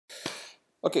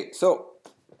Okay, so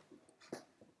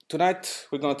tonight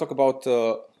we're going to talk about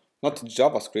not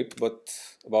JavaScript, but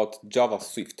about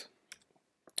JavaSwift.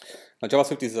 Now,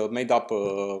 JavaSwift is a made-up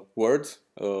word.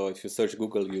 If you search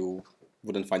Google, you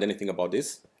wouldn't find anything about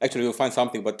this. Actually, you'll find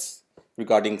something, but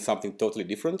regarding something totally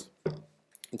different.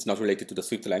 It's not related to the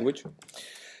Swift language.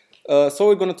 So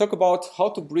we're going to talk about how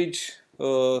to bridge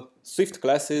Swift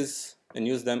classes and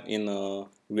use them in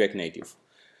React Native.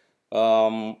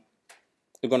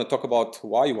 We're going to talk about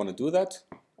why you want to do that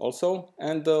also,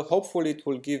 and hopefully it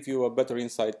will give you a better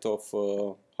insight of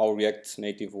how React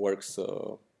Native works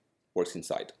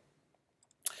inside.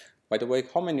 By the way,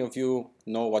 how many of you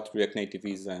know what React Native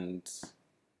is? And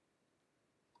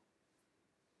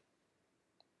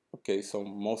okay, so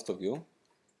most of you.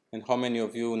 And how many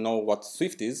of you know what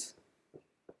Swift is?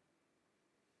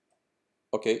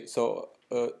 Okay, so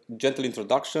gentle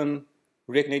introduction.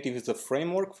 React Native is a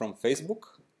framework from Facebook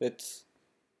that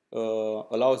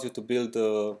allows you to build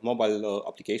mobile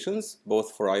applications,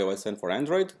 both for iOS and for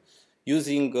Android,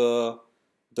 using the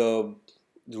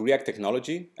React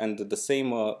technology and the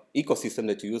same ecosystem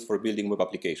that you use for building web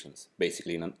applications,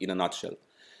 basically in a nutshell.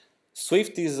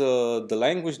 Swift is the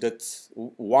language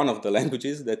one of the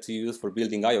languages that you use for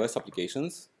building iOS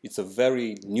applications. It's a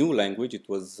very new language. It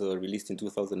was released in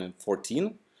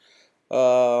 2014.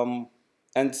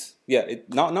 And yeah,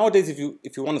 nowadays, if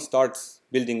you want to start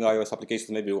building iOS applications,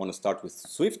 maybe you want to start with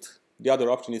Swift. The other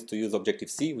option is to use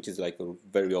Objective-C, which is like a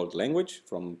very old language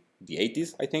from the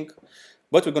 80s, I think.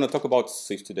 But we're going to talk about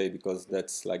Swift today because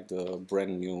that's like the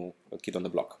brand new kid on the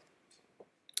block.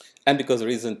 And because there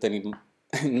isn't any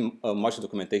much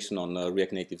documentation on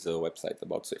React Native's website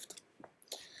about Swift.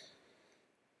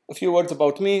 A few words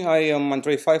about me. I am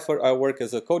Andrei Pfeiffer. I work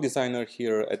as a co-designer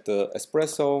here at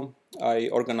Espresso. I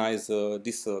organize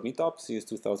this meetup since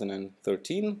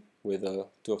 2013 with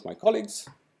two of my colleagues,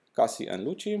 Cassie and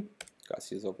Luci.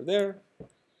 Cassie is over there.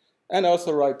 And I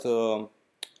also write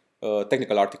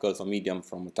technical articles on Medium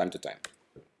from time to time.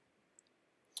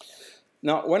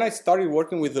 Now, when I started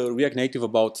working with React Native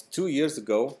about 2 years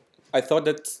ago, I thought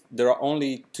that there are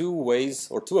only two ways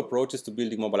or two approaches to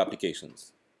building mobile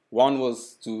applications. One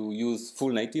was to use full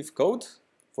native code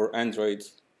for Android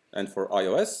and for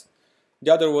iOS.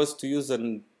 The other was to use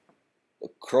a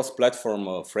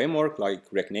cross-platform framework like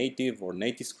React Native or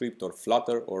NativeScript or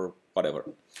Flutter or whatever.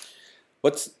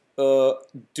 But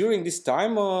during this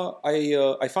time,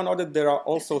 I found out that there are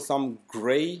also some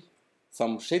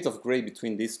shades of gray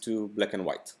between these two, black and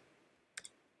white.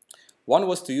 One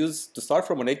was to start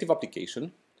from a native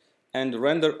application and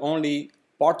render only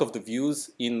part of the views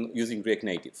using React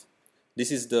Native.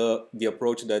 This is the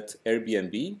approach that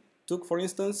Airbnb took, for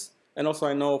instance, and also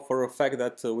I know for a fact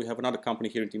that we have another company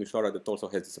here in Timișoara that also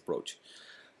has this approach.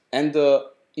 And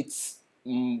it's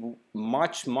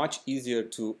much easier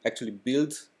to actually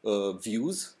build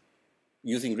views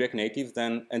using React Native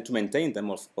and to maintain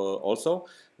them also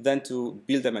than to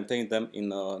build and maintain them in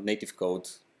native code,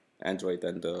 Android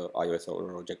and iOS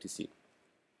or Objective-C.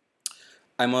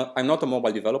 I'm not a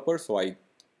mobile developer, so I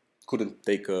couldn't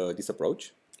take this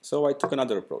approach. So I took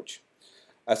another approach.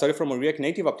 I started from a React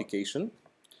Native application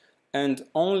and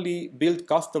only built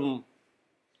custom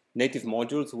native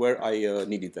modules where I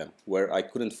needed them, where I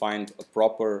couldn't find a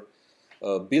proper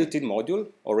built-in module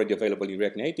already available in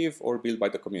React Native or built by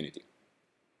the community.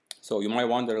 So you might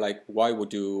wonder, like, why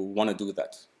would you want to do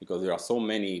that? Because there are so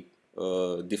many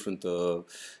different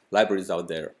libraries out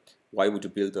there. Why would you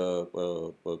build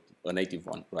a native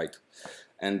one, right?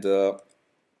 And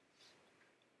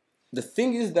the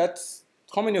thing is that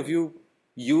how many of you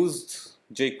used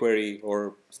jQuery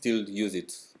or still use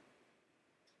it?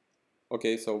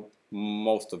 Okay, so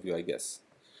most of you, I guess.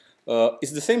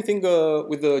 It's the same thing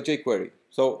with the jQuery.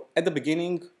 So at the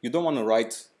beginning, you don't want to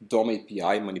write DOM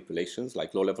API manipulations,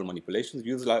 like low-level manipulations.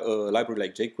 Use a library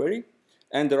like jQuery.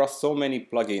 And there are so many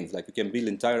plugins, like you can build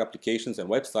entire applications and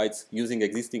websites using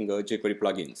existing jQuery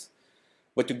plugins.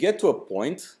 But you get to a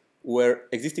point where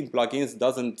existing plugins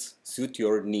doesn't suit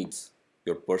your needs,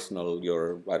 your personal,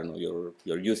 your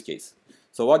use case.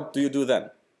 So what do you do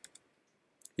then?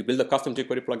 You build a custom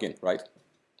jQuery plugin, right?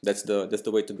 That's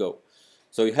the way to go.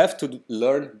 So you have to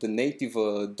learn the native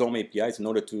DOM APIs in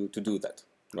order to do that,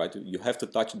 right? You have to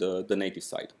touch the native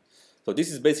side. So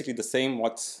this is basically the same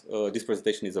what this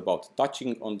presentation is about,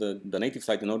 touching on the native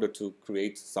side in order to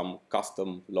create some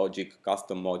custom logic,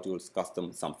 custom modules,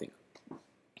 custom something.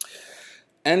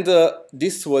 And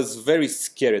this was very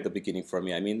scary at the beginning for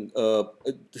me. I mean,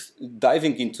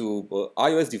 diving into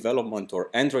iOS development or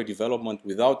Android development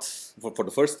for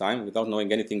the first time, without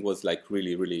knowing anything, was like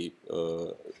really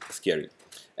scary.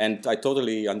 And I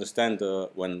totally understand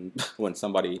when when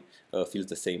somebody feels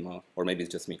the same, or maybe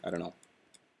it's just me. I don't know.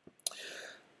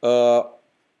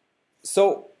 So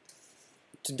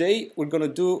today we're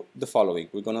gonna do the following.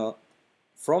 We're gonna,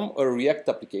 from a React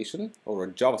application or a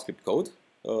JavaScript code,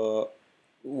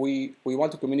 we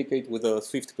want to communicate with a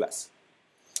Swift class.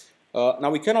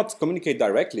 Now we cannot communicate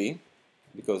directly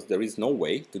because there is no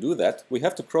way to do that. We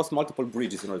have to cross multiple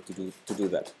bridges in order to do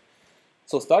that.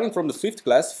 So starting from the Swift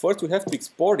class, first we have to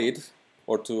export it,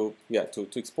 or to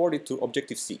export it to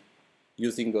Objective-C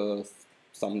using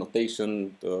some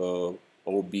notation,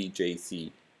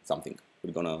 OBJC something.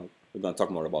 We're gonna talk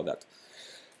more about that.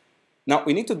 Now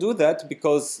we need to do that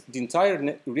because the entire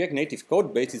React Native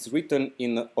code base is written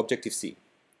in Objective-C.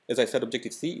 As I said,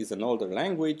 Objective-C is an older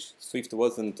language. Swift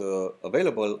wasn't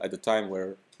available at the time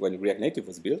when React Native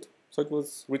was built, so it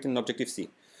was written in Objective-C.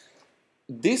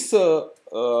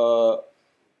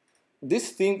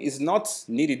 This thing is not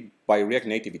needed by React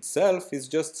Native itself. It's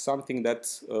just something that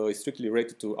is strictly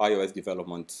related to iOS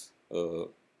development.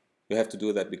 You have to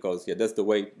do that because that's the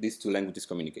way these two languages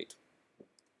communicate.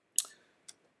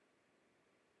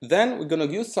 Then we're going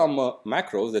to use some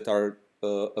macros that are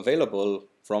available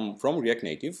from React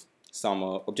Native, some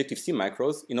Objective-C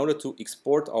macros, in order to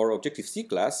export our Objective-C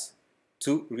class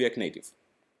to React Native.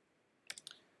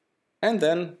 And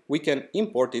then we can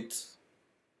import it,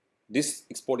 this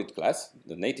exported class,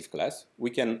 the native class, we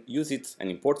can use it and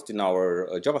import it in our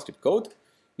JavaScript code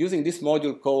using this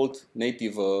module called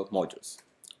native modules.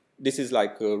 This is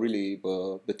like really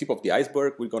the tip of the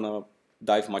iceberg. We're going to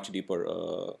dive much deeper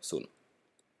soon.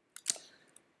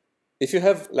 If you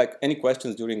have like any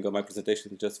questions during my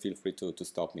presentation, just feel free to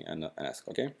stop me and ask,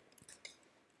 okay?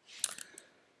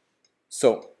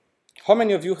 So, how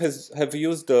many of you have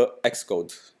used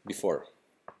Xcode before?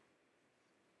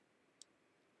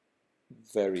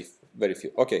 Very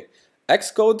few. Okay,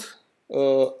 Xcode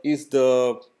is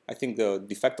I think the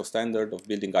de facto standard of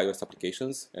building iOS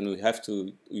applications, and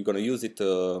we're going to use it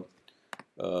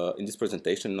in this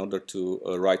presentation in order to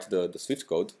write the Swift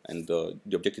code and the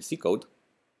Objective-C code.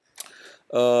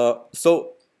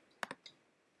 So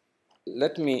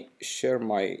let me share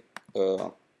my.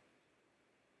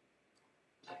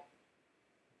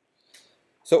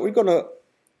 So we're gonna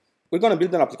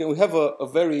build an application. We have a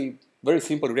very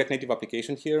simple React Native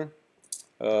application here.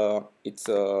 It's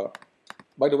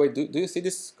by the way, do you see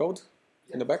this code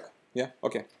in the back? Yeah.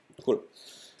 Okay. Cool.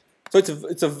 So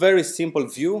it's a very simple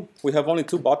view. We have only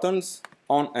two buttons,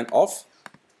 on and off.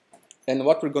 And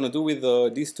what we're gonna do with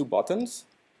these two buttons,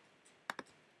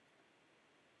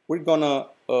 we're gonna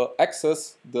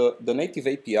access the native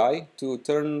API to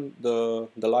turn the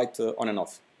light on and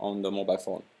off on the mobile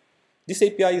phone. This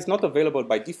API is not available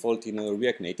by default in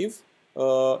React Native.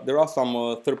 There are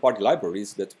some third-party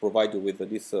libraries that provide you with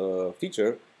this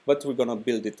feature, but we're gonna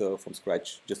build it from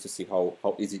scratch just to see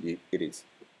how easy it is.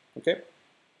 Okay?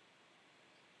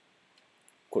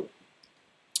 Cool.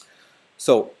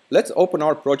 So let's open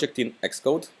our project in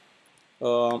Xcode.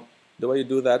 The way you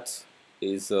do that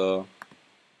is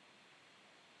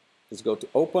let's go to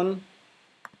open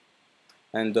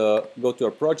and go to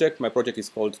your project. My project is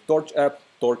called Torch app.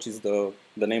 Torch is the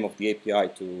name of the API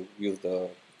to use the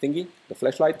thingy, the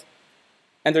flashlight.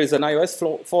 And there is an iOS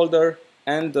folder,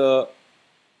 and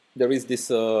there is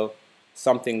this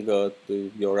something,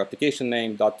 your application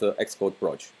name .xcode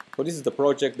proj. So this is the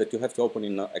project that you have to open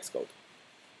in Xcode.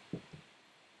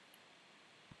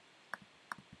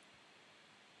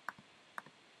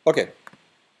 Okay.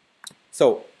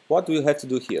 So what do you have to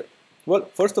do here? Well,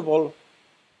 first of all,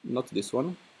 not this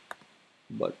one,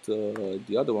 but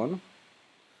the other one.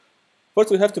 First,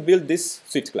 we have to build this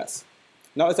Swift class.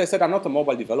 Now, as I said, I'm not a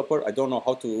mobile developer. I don't know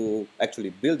how to actually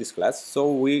build this class, so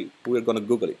we're going to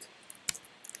Google it.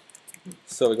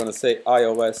 So we're going to say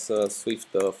iOS Swift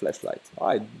flashlight.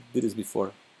 I did this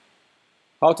before.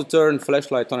 How to turn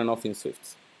flashlight on and off in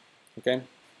Swift. Okay.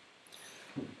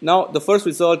 Now, the first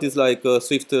result is like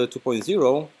Swift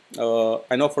 2.0.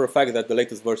 I know for a fact that the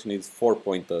latest version is 4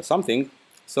 point something.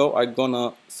 So I'm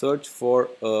gonna search for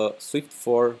Swift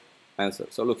 4 answer.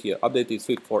 So look here, updated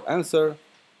Swift 4 answer.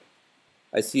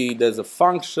 I see there's a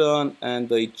function,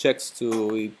 and it checks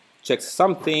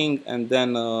something, and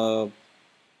then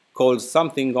calls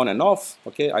something on and off.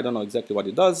 Okay, I don't know exactly what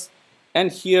it does.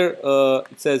 And here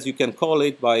it says you can call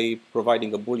it by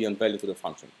providing a Boolean value to the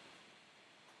function.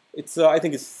 It's I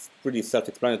think it's pretty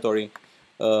self-explanatory.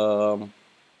 I'm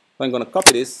gonna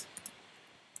copy this.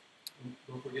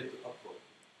 Don't forget to upvote.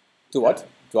 To what?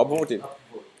 To upvote it?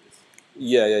 Upvote,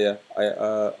 Yeah.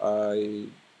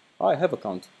 I have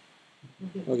account.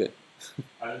 Okay.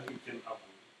 I don't think you can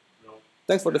upvote. No.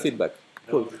 Thanks for the feedback.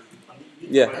 Cool.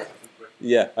 Yeah,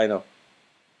 yeah, I know.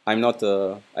 I'm not.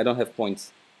 I don't have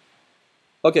points.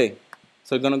 Okay,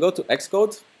 so we're gonna go to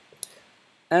Xcode,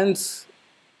 and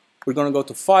we're gonna go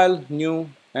to File, New,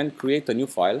 and create a new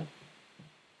file,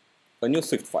 a new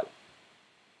Swift file.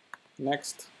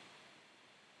 Next,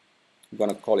 I'm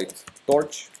gonna call it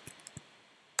torch,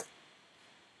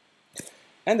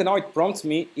 and now it prompts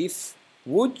me if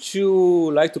would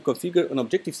you like to configure an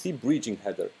Objective-C bridging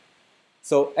header.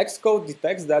 So Xcode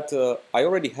detects that I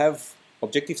already have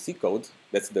Objective-C code,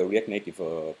 that's the React Native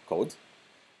code,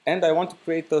 and I want to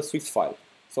create a Swift file.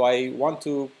 So I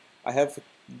have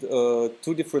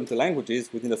two different languages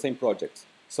within the same project.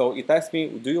 So it asks me,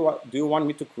 do you want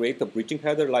me to create a bridging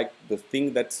header, like the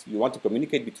thing that you want to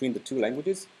communicate between the two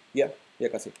languages? Yeah,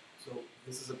 Kasi. So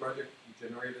this is a project you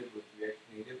generated with React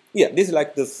Native? Yeah, this is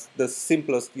like the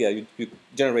simplest, yeah, you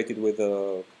generated with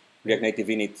React Native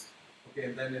init. Okay,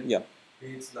 and then it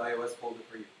creates the iOS folder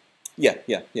for you?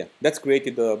 Yeah. That's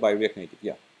created by React Native,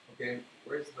 yeah. Okay,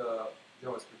 where's the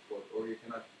JavaScript code, or you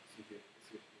cannot see it?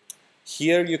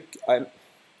 Here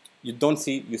you don't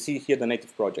see, you see here the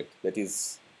native project, that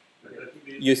is,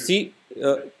 you see,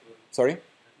 sorry?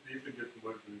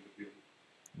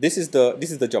 This is the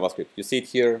JavaScript. You see it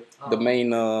here, the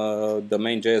main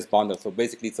JS bundle. So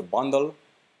basically, it's a bundle.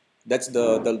 That's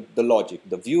the logic.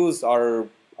 The views are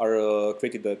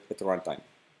created at the runtime.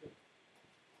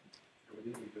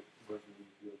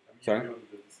 Sorry.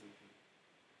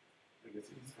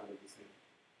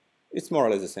 It's more or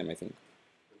less the same, I think.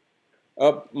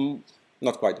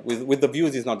 Not quite. With the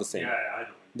views, it's not the same. Yeah, I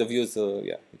know. The views,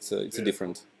 yeah, it's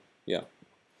different. Yeah.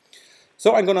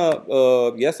 So I'm gonna,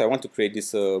 yes, I want to create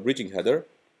this bridging header.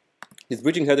 This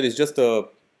bridging header is just an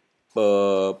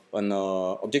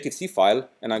Objective-C file,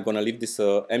 and I'm gonna leave this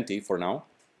empty for now.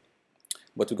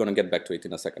 But we're gonna get back to it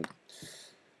in a second.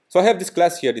 So I have this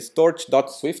class here, this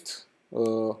torch.swift. I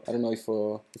don't know if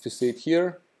you see it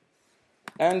here.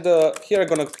 And here I'm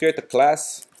gonna create a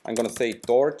class. I'm gonna say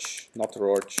torch, not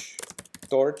torch,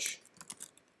 torch.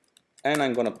 And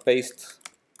I'm gonna paste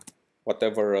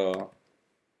whatever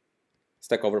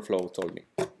Stack Overflow told me.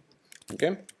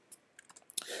 Okay.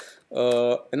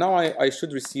 And now I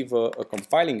should receive a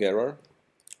compiling error.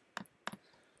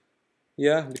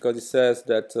 Yeah, because it says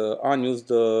that unused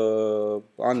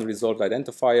unresolved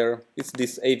identifier. It's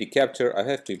this AV capture. I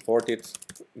have to import it.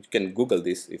 You can Google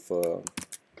this if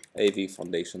AV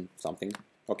foundation something.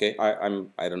 Okay,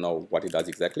 I don't know what it does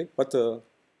exactly, but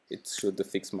it should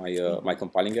fix my my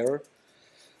compiling error.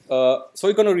 So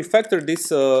we're going to refactor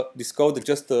this code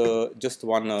just a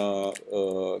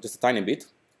tiny bit,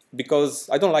 because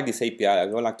I don't like this API. I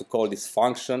don't like to call this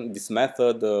function, this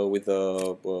method with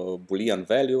a Boolean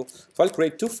value. So I'll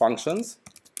create two functions,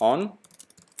 on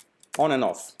and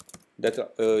off, that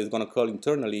is going to call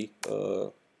internally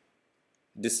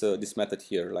this method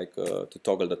here, like to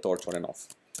toggle the torch on and off.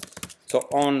 So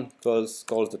on calls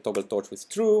the toggle torch with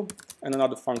true, and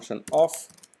another function off,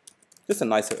 just a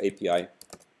nicer API.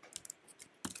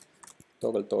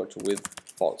 Toggle torch with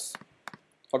false.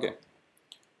 Okay.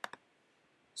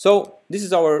 So this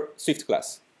is our Swift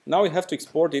class. Now we have to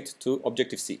export it to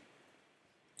Objective-C,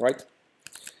 right?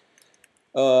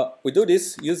 We do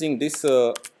this using this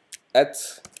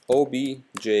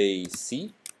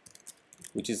 @objc,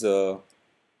 which is a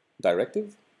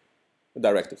directive.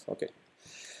 Okay.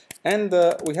 And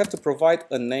we have to provide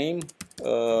a name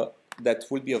that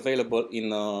will be available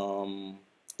in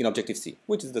Objective-C,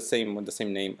 which is the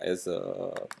same name as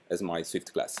my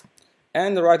Swift class.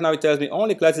 And right now it tells me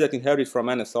only classes that inherit from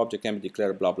NS object can be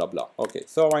declared blah blah blah. Okay,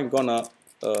 so I'm gonna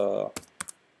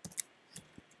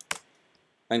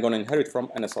inherit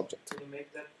from NS object. Can you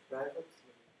make that private?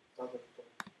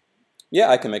 Yeah,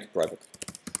 I can make it private.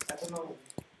 I don't know.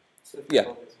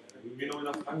 Yeah. We know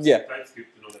enough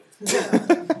TypeScript to know that.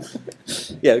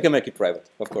 Yeah, we can make it private,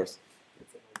 of course.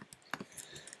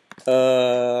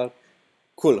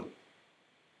 Cool.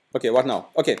 Okay, what now?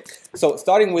 Okay, so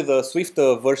starting with the Swift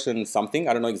version something,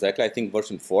 I don't know exactly, I think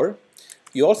version 4.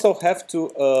 You also have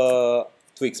to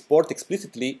export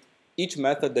explicitly each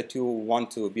method that you want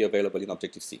to be available in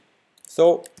Objective-C.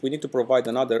 So we need to provide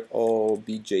another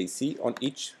objc on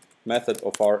each method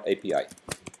of our API,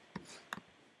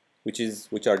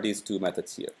 which are these two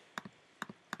methods here.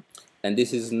 And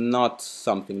this is not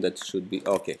something that should be,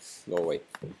 okay, go away.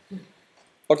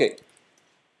 Okay.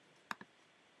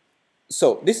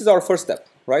 So this is our first step,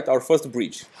 right? Our first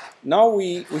bridge. Now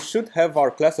we should have our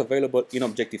class available in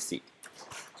Objective-C.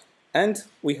 And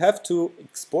we have to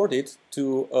export it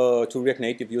to React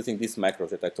Native using these macros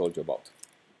that I told you about.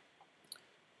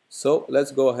 So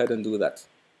let's go ahead and do that.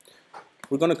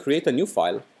 We're going to create a new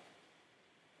file.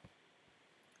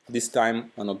 this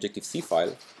time an Objective-C file.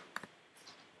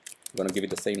 I'm going to give it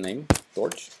the same name,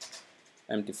 torch,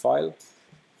 empty file.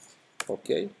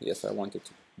 Okay, yes, I want it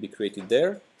to be created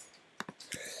there.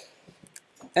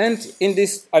 And in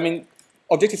this, I mean,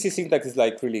 Objective-C syntax is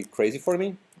like really crazy for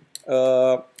me.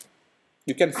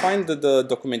 You can find the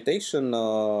documentation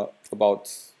about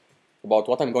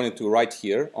what I'm going to write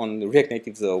here on React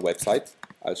Native's website.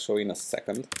 I'll show you in a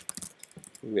second.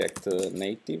 React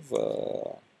Native.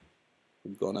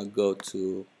 We're gonna go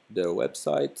to their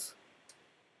website,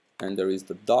 and there is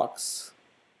the docs.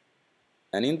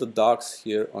 And in the docs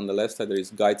here on the left side there is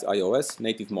guides iOS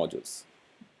native modules.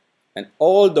 And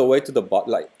all the way to the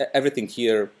bottom, like everything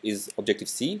here is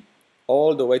Objective-C.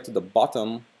 All the way to the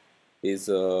bottom is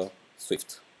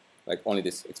Swift. Like only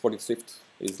this exported Swift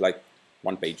is like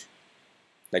one page.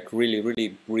 Like really,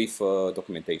 really brief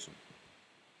documentation.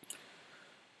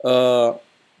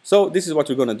 So this is what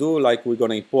we're going to do. Like we're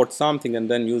going to import something and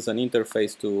then use an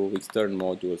interface to extern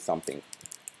module something.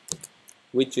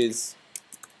 Which is,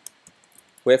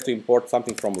 we have to import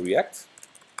something from React.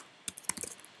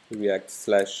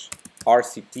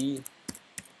 React/rct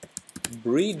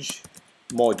bridge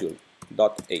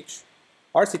module.h.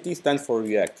 RCT stands for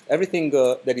React. Everything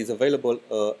that is available,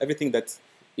 everything that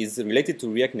is related to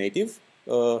React Native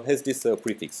has this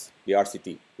prefix, the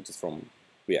RCT, which is from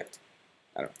React.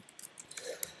 I don't know.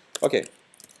 Okay, so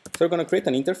we're going to create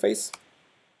an interface.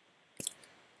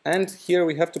 And here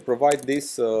we have to provide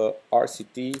this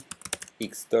RCT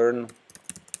extern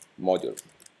module,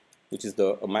 which is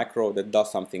a macro that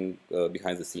does something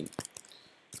behind the scene.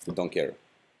 We don't care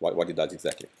what it does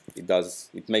exactly.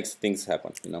 It makes things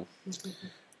happen, you know.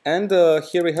 And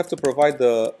here we have to provide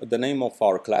the name of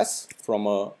our class from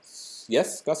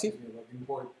yes, Kasi?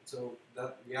 Import. So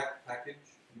that React package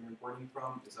you're importing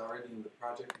from is already in the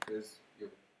project because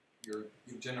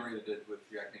you've generated it with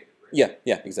React Native, right?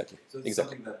 Yeah, exactly. So it's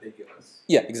exactly. something that they give us.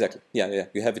 Yeah, exactly. Yeah.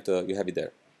 You have it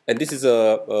there. And this is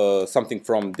something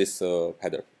from this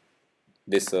header.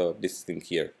 This thing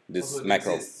here, this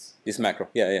macro. Exists. This macro.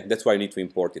 Yeah. That's why I need to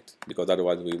import it, because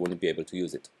otherwise we wouldn't be able to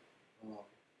use it. Oh.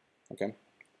 Okay.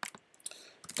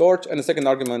 Torch, and the second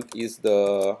argument is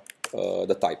the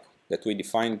type that we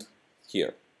defined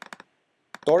here.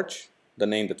 Torch, the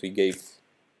name that we gave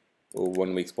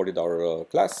when we exported our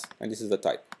class, and this is the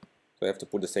type. So I have to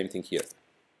put the same thing here.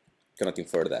 Cannot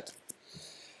infer that.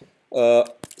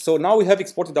 So now we have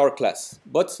exported our class,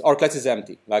 but our class is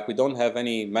empty. Like we don't have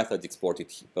any methods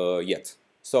exported yet.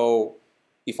 So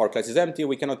if our class is empty,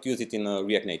 we cannot use it in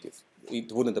React Native.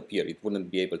 It wouldn't appear. It wouldn't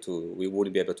be able to. We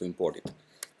wouldn't be able to import it.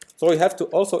 So we have to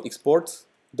also export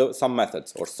some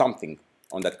methods or something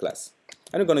on that class.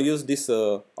 And we're going to use this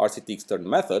RCT extern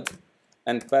method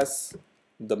and pass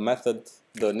the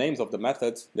names of the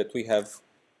methods that we have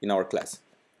in our class.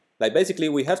 Like basically,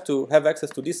 we have to have access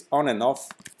to this on and off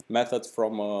methods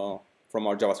from our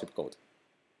JavaScript code.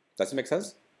 Does it make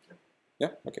sense? Yeah.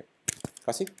 Okay.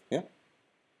 Kasi? Yeah.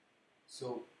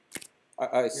 So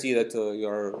I see that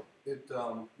you're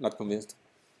not convinced.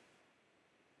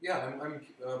 Yeah, I'm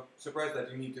surprised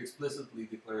that you need to explicitly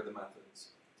declare the methods.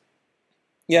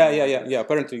 Yeah.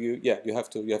 Apparently, you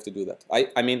have to do that.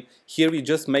 I mean, here we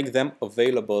just make them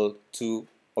available to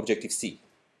Objective-C,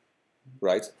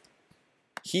 right?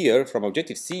 Here, from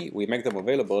Objective-C, we make them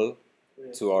available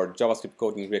to our JavaScript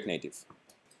code in React Native.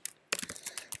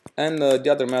 And the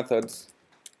other method,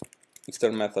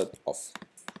 extern method off.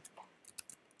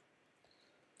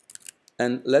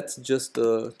 And let's just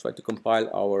try to compile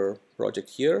our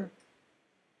project here,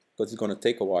 because it's going to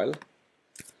take a while.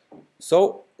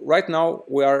 So right now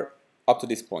we are up to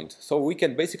this point. So we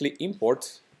can basically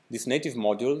import this native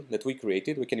module that we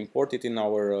created. We can import it in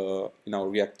our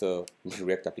React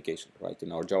application, right?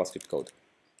 In our JavaScript code.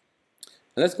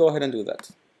 And let's go ahead and do that.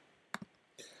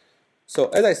 So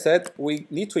as I said, we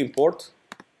need to import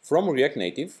from React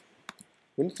Native.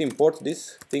 We need to import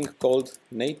this thing called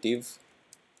native.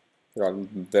 There are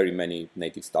very many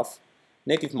native stuff.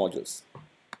 Native modules.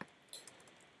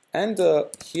 And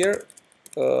here,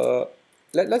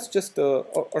 let's just,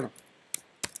 no.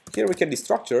 Here we can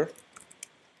destructure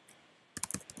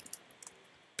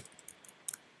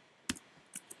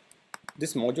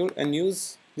this module and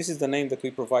use, this is the name that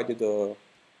we provided,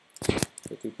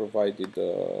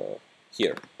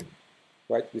 here,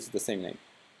 right? This is the same name.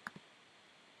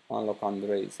 Unlock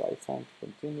Andrei's iPhone,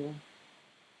 continue.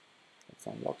 Let's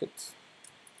unlock it.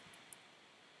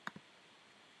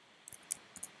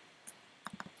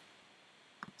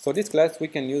 So this class we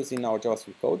can use in our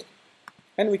JavaScript code,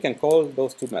 and we can call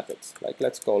those two methods. Like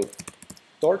let's call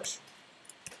torch.on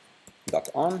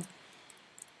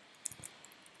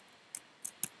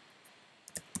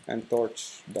and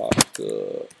torch dot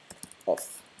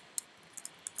off.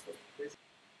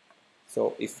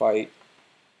 So if I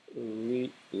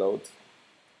reload,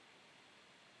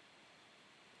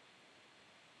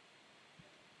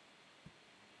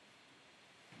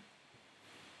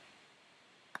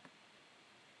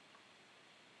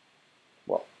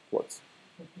 well, works.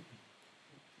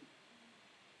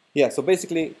 Yeah, so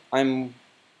basically I'm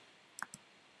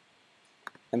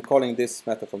calling this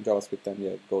method from JavaScript, and yeah,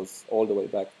 it goes all the way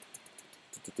back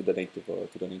to the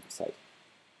native side.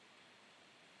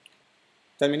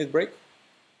 10-minute break,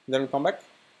 then we come back.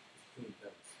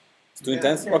 It's too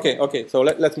intense. Okay. So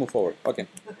let's move forward. Okay.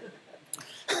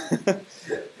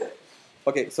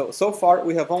 Okay. So far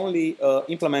we have only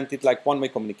implemented like one-way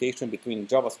communication between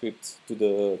JavaScript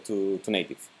to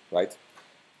native, right?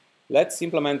 Let's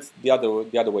implement the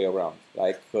other way around,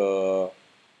 like call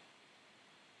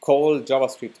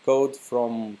JavaScript code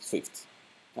from Swift.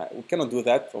 We cannot do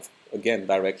that again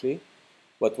directly,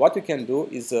 but what we can do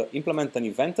is implement an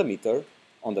event emitter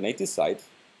on the native side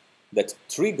that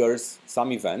triggers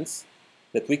some events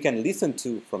that we can listen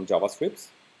to from JavaScript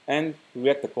and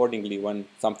react accordingly when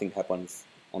something happens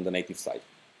on the native side.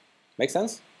 Make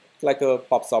sense? Like a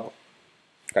pop sub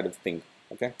kind of thing.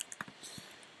 Okay.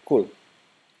 Cool.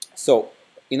 So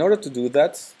in order to do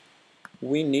that,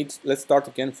 we need, let's start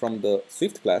again from the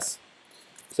Swift class.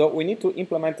 So we need to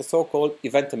implement a so-called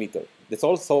event emitter. That's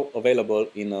also available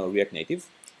in React Native.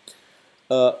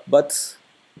 Because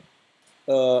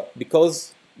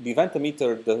the event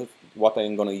emitter, what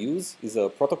I'm going to use is a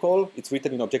protocol. It's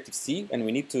written in Objective-C, and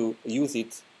we need to use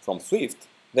it from Swift.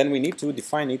 Then we need to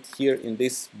define it here in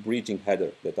this bridging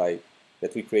header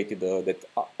that we created, that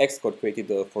Xcode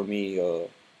created for me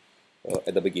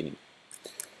at the beginning.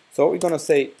 So we're going to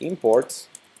say import,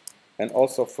 and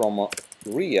also from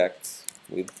React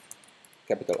with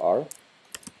capital R,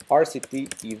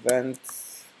 rct event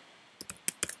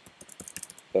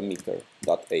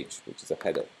emitter.h, which is a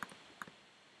header.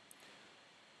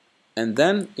 And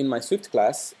then in my Swift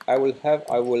class, I will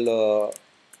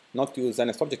not use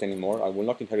NSObject anymore. I will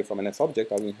not inherit from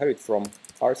NSObject. I will inherit from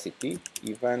rct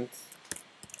event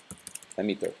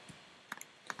emitter.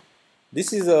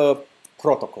 This is a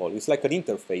protocol. It's like an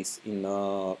interface in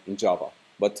Java,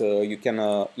 but you can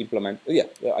implement. Yeah,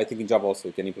 I think in Java also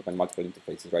you can implement multiple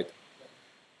interfaces, right?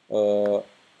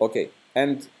 Okay,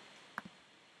 and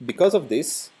because of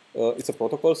this, it's a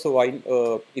protocol, so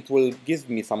it will give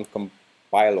me some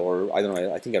compile, or I don't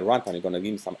know. I think at runtime it's gonna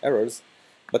give me some errors,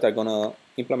 but I'm gonna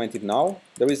implement it now.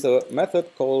 There is a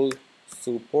method called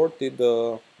supported.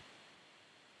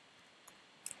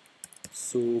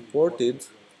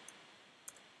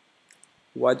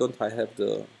 Why don't I have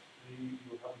the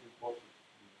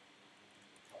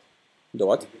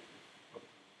what?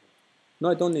 No,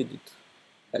 I don't need it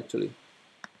actually.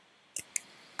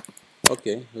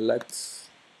 Okay, let's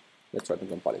try to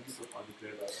compile it.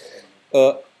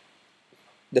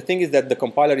 The thing is that the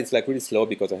compiler is like really slow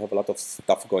because I have a lot of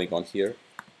stuff going on here,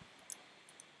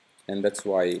 and that's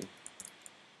why.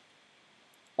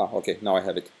 Okay, now I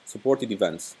have it. Supported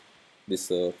events. This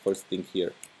first thing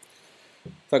here.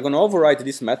 So I'm going to override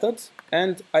this method,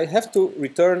 and I have to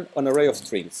return an array of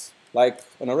strings, like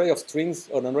an array of strings,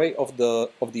 an array of the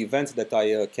events that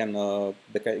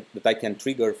I can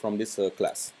trigger from this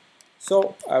class.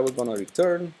 So I was going to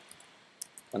return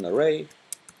an array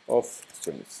of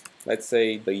strings. Let's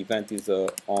say the event is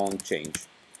on change.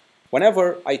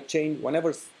 Whenever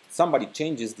somebody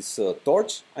changes this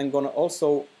torch, I'm going to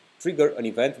also trigger an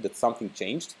event that something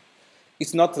changed.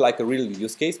 It's not like a real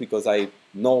use case because I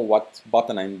know what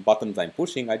buttons I'm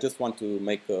pushing. I just want to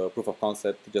make a proof of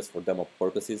concept just for demo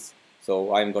purposes.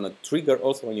 So I'm going to trigger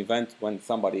also an event when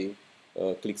somebody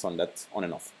clicks on that on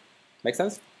and off. Make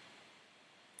sense?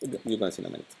 You're going to see in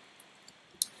a minute.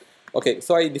 Okay,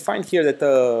 so I defined here that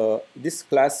this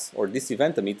class or this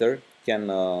event emitter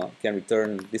can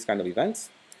return this kind of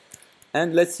events.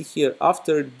 And let's see here,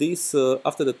 after this,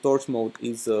 after the torch mode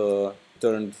is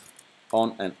turned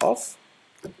on and off,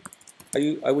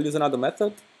 I will use another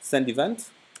method, send event.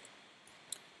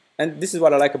 And this is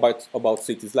what I like about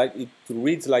Swift. It's like it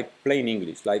reads like plain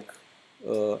English. Like,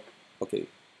 okay,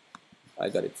 I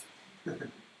got it.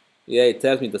 Yeah, it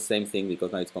tells me the same thing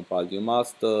because now it's compiled. You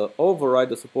must override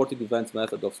the supported events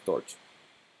method of torch.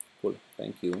 Cool,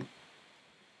 thank you.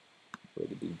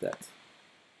 Already did that.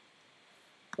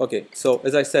 Okay, so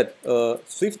as I said,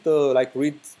 Swift like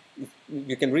reads.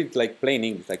 You can read like plain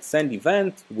English, like send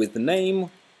event with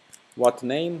name. What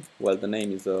name? Well, the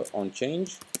name is on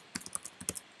change,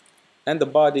 and the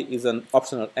body is an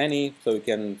optional any, so you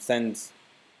can send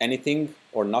anything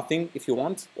or nothing if you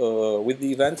want with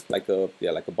the event, like a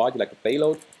body, like a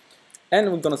payload. And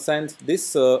we're going to send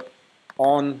this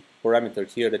on parameter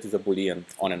here that is a Boolean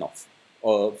on and off,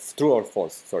 true or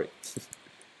false, sorry.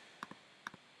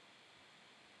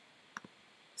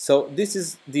 So this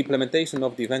is the implementation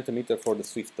of the event emitter for the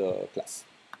Swift class.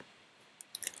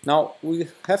 Now we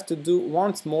have to do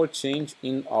one small change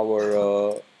in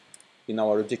our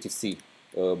Objective-C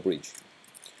bridge.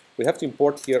 We have to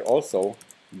import here also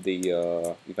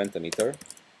the event emitter.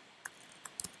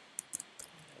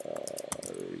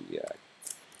 React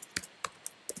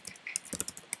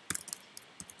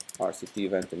RCT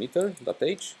event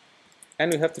emitter.h,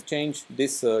 and we have to change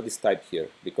this this type here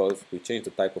because we changed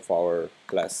the type of our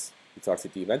class. It's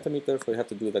RCT event emitter, so we have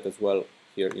to do that as well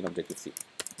here in Objective-C.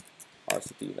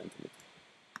 RCT event emitter.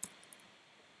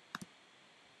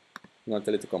 I'm going to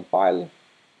tell it to compile,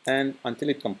 and until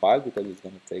it compiles, because it's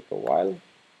going to take a while,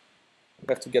 we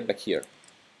have to get back here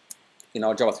in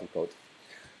our JavaScript code.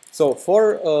 So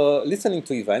for listening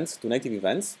to events, to native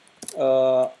events,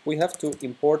 we have to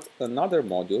import another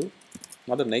module,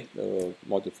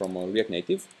 module from React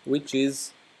Native, which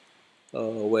is,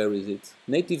 where is it?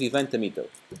 Native event emitter,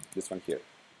 this one here.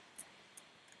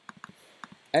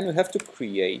 And we have to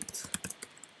create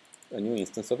a new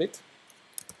instance of it.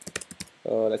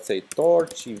 Let's say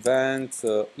torch event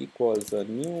equals a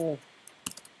new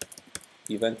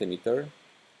event emitter,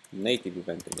 native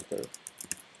event emitter.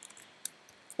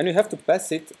 And we have to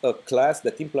pass it a class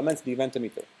that implements the event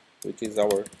emitter, which is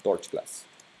our torch class,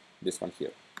 this one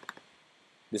here.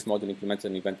 This module implements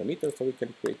an event emitter, so we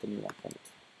can create a new one from it.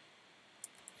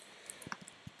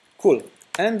 Cool.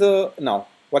 And now,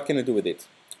 what can we do with it?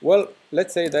 Well,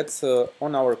 let's say that's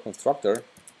on our constructor.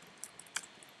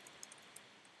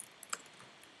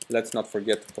 Let's not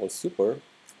forget to call super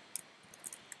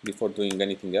before doing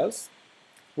anything else.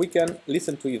 We can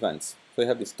listen to events. So we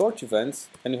have these torch events,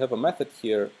 and we have a method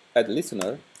here, add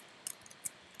listener,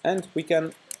 and we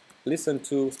can listen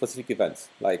to specific events,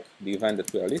 like the event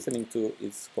that we are listening to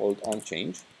is called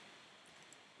onChange.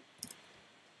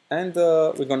 And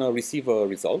we're going to receive a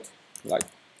result, like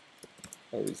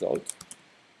a result.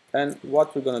 And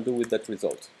what we're going to do with that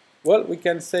result? Well, we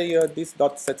can say this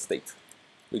dot set state.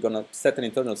 We're going to set an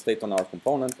internal state on our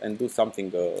component and do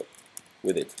something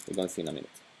with it. We're going to see in a minute.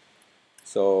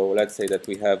 So let's say that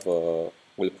we have, we'll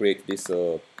create this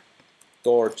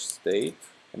torch state,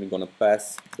 and we're going to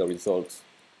pass the results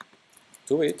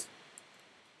to it.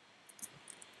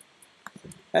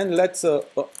 And let's,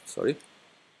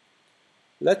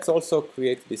 let's also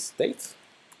create this state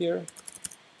here.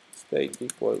 State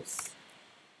equals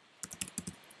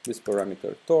this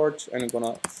parameter torch, and we're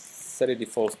going to set it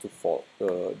default to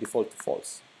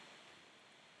false.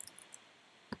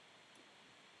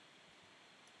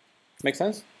 Make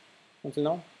sense until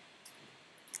now?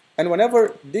 And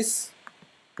whenever this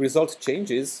result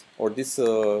changes, or this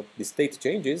state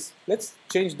changes, let's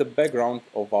change the background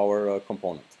of our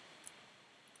component.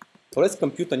 So let's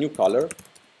compute a new color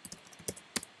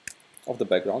of the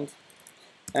background.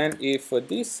 And if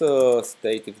this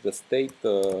state, if the state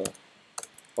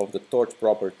of the torch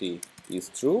property is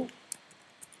true,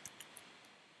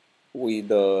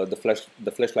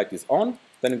 the flashlight is on,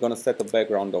 then we're going to set a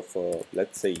background of,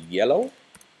 let's say, yellow.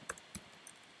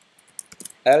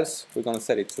 Else, we're going to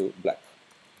set it to black.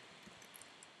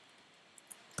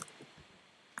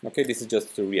 Okay, this is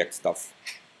just to React stuff.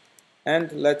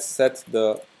 And let's set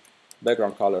the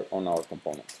background color on our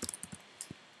component.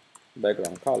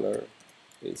 Background color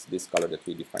is this color that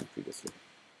we defined previously.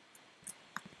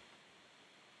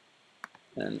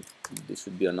 And this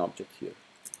should be an object here.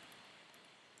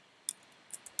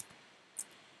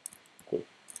 Cool.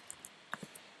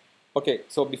 Okay,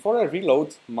 so before I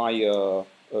reload my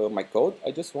my code,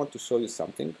 I just want to show you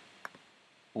something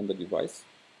on the device.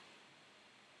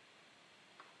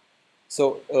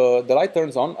 So the light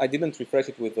turns on. I didn't refresh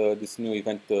it with this new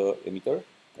event emitter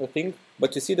thing,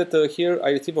 but you see that here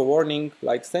I receive a warning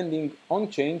like sending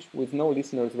onChange with no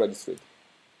listeners registered.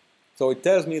 So it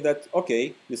tells me that,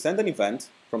 okay, you send an event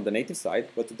from the native side,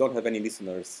 but you don't have any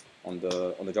listeners on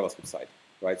the JavaScript side,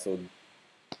 right? So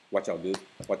watch out, dude.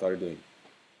 What are you doing?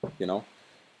 You know.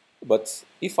 But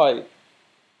if I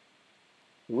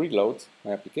reload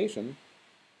my application,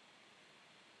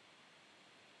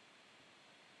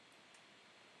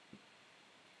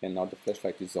 and now the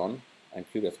flashlight is on, I'm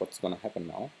curious what's going to happen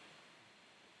now.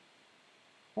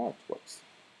 Oh, it works.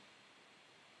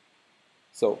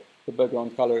 So the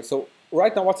background color. So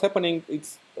right now what's happening,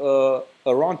 it's a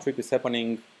round trip is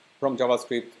happening from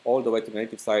JavaScript all the way to the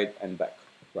native side and back,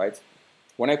 right?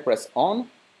 When I press on,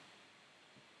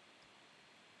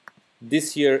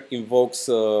 this here invokes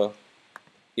the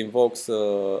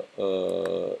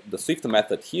Swift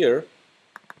method here,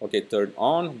 Okay, turn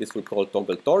on. This we call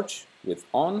toggle torch with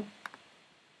on.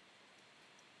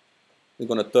 It's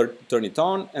going to turn it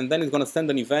on, and then it's going to send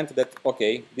an event that,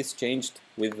 okay, this changed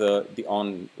with the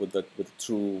on, with the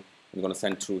true. I'm going to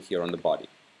send true here on the body.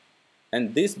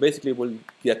 And this basically will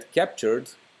get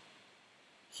captured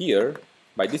here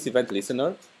by this event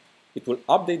listener. It will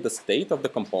update the state of the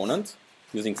component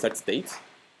using setState.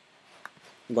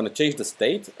 I'm going to change the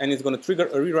state, and it's going to trigger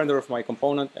a re-render of my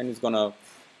component, and it's going to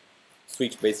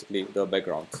switch basically the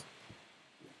background.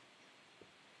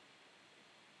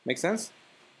 Make sense?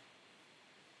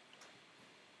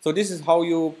 So this is how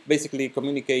you basically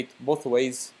communicate both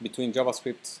ways between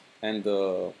JavaScript and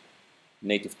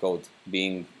native code,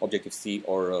 being Objective-C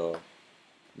or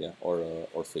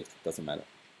Swift. Doesn't matter.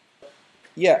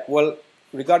 Yeah. Well,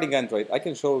 regarding Android, I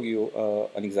can show you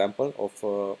an example of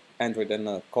Android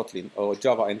and Kotlin, or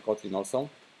Java and Kotlin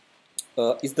also.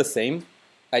 It's the same.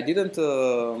 I didn't.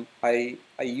 I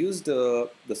used the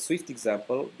Swift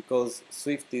example because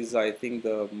Swift is, I think,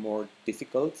 the more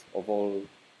difficult of all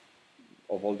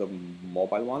the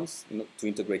mobile ones, to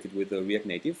integrate it with the React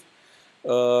Native.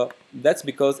 That's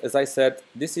because, as I said,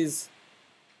 this is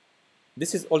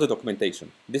all the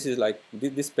documentation. This is like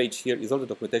this page here is all the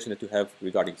documentation that you have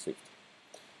regarding Swift.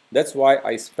 That's why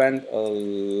I spend a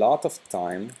lot of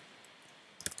time,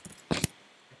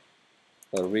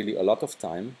 really a lot of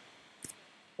time,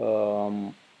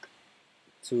 to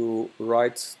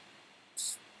write.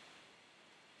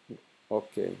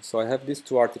 Okay, so I have these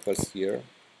two articles here.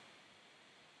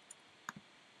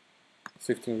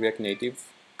 Swift in React Native.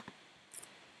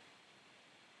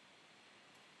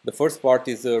 The first part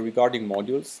is regarding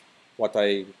modules, what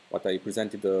I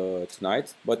presented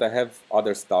tonight, but I have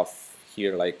other stuff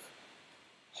here, like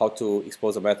how to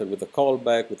expose a method with a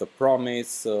callback, with a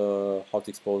promise, how to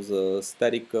expose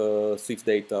static Swift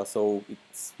data. So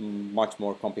it's much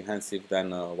more comprehensive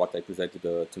than what I presented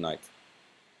tonight.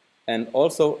 And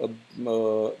also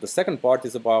the second part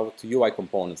is about UI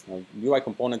components. Now, UI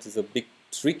components is a bit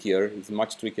trickier. It's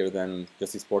much trickier than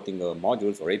just exporting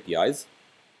modules or APIs.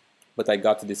 But I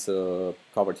got this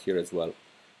covered here as well.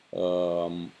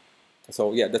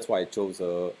 So yeah, that's why I chose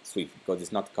Swift, because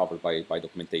it's not covered by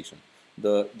documentation.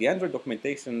 The Android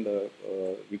documentation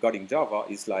regarding Java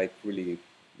is like really,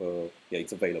 yeah,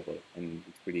 it's available and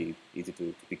it's pretty easy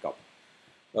to pick up.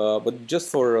 But just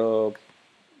for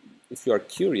if you are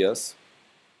curious,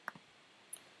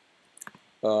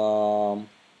 so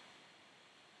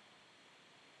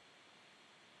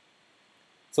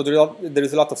there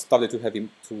is a lot of stuff that you have to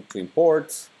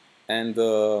import, and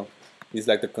it's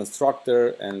like the constructor,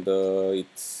 and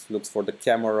it looks for the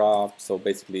camera. So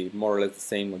basically, more or less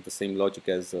the same logic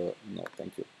as no,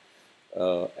 thank you,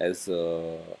 as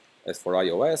for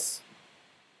iOS.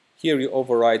 Here you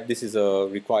override. This is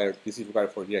required. This is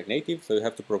required for React Native. So you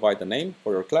have to provide a name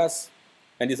for your class,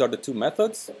 and these are the two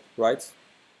methods, right?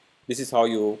 This is how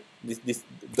you this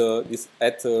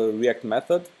 @React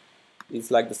method is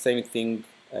like the same thing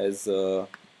as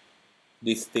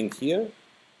this thing here.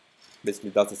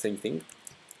 Basically does the same thing.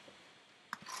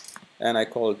 And I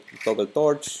call it toggle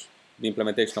torch. The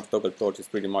implementation of toggle torch is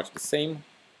pretty much the same.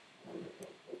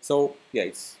 So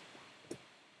yeah,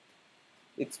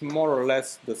 it's more or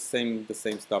less the same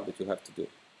stuff that you have to do.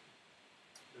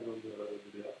 And on the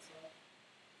React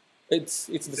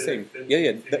side? It's the same.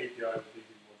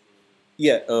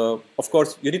 Yeah. Of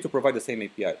course, you need to provide the same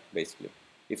API basically.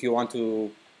 If you want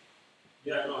to.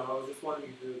 Yeah, no, I was just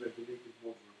wondering the native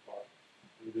module part,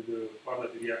 the part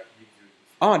that React gives you.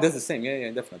 Ah, that's the same. Yeah,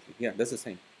 definitely. Yeah, that's the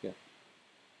same. Yeah.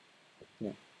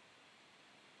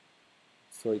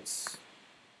 So it's.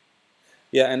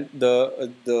 Yeah, and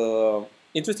the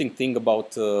interesting thing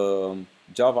about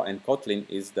Java and Kotlin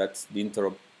is that the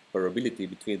interoperability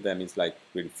between them is like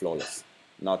really flawless.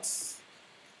 Not.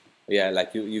 Yeah,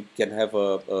 like you can have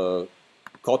a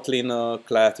Kotlin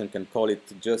class and can call it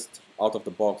just out of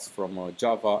the box from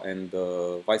Java, and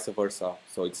vice versa.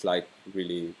 So it's like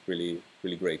really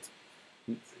great.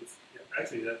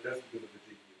 Actually, that's because of the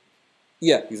GPU.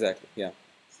 Yeah, exactly. Yeah.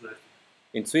 It's nice.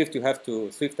 In Swift, you have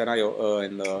to Swift and IO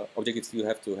and Objective-C. You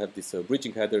have to have these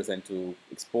bridging headers and to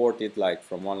export it like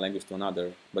from one language to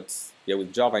another. But yeah,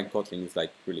 with Java and Kotlin, it's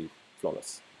like really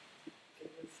flawless.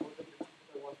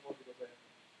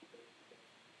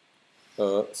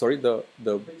 Sorry, the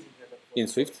in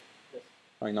Swift,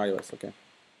 in iOS, okay.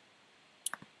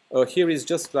 Here is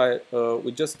just like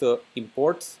we just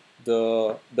import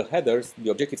the headers, the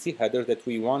Objective-C headers that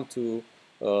we want to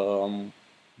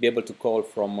be able to call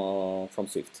from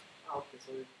Swift. Okay,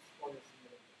 so it's only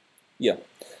similar. Yeah.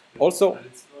 Also, and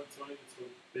it's only so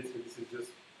basically this is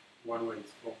just one way.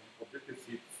 It's from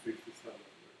Objective-C to Swift. It's not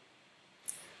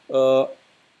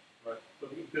Right. So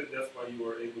that's why you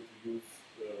were able to use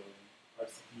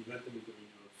RCT event emitter in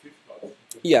your Swift class.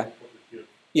 Yeah. Here.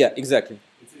 Yeah, exactly.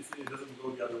 It doesn't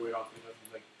go the other way around. It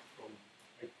doesn't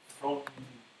from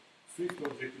Swift to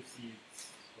Objective-C, it's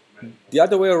automatic. The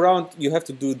other way around, you have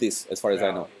to do this, as far as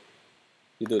I know. Okay.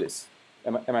 You do this.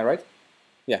 Am I right?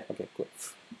 Yeah. Okay. Cool.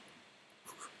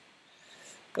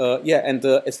 Yeah, and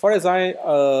as far as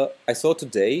I saw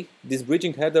today, this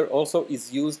bridging header also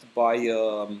is used by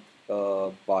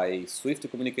Swift to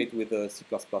communicate with C++,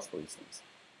 for instance.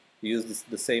 You use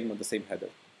the same header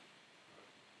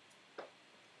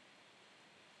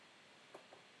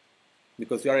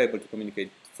because you are able to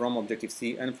communicate from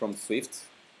Objective-C and from Swift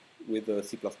with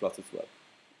C++ as well.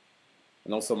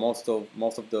 And also most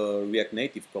of the React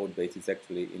Native code base is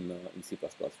actually in C++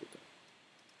 written.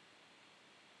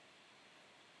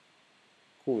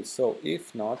 Cool. So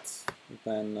if not,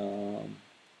 then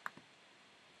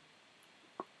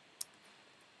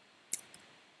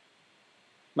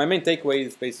my main takeaway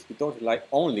is basically don't rely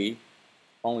only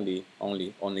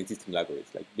on existing libraries.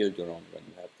 Like build your own when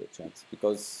you have the chance,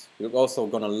 because you're also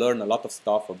gonna learn a lot of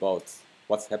stuff about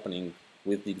what's happening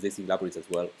with the existing libraries as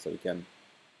well. So you can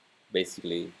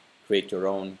basically create your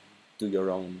own, do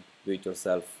it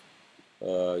yourself.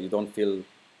 You don't feel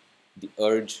the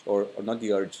urge, or not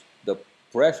the urge, the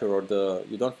pressure, or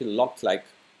you don't feel locked, like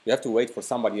you have to wait for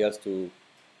somebody else to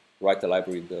write a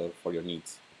library for your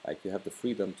needs. Like you have the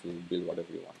freedom to build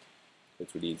whatever you want.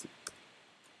 It's really easy.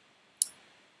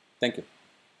 Thank you.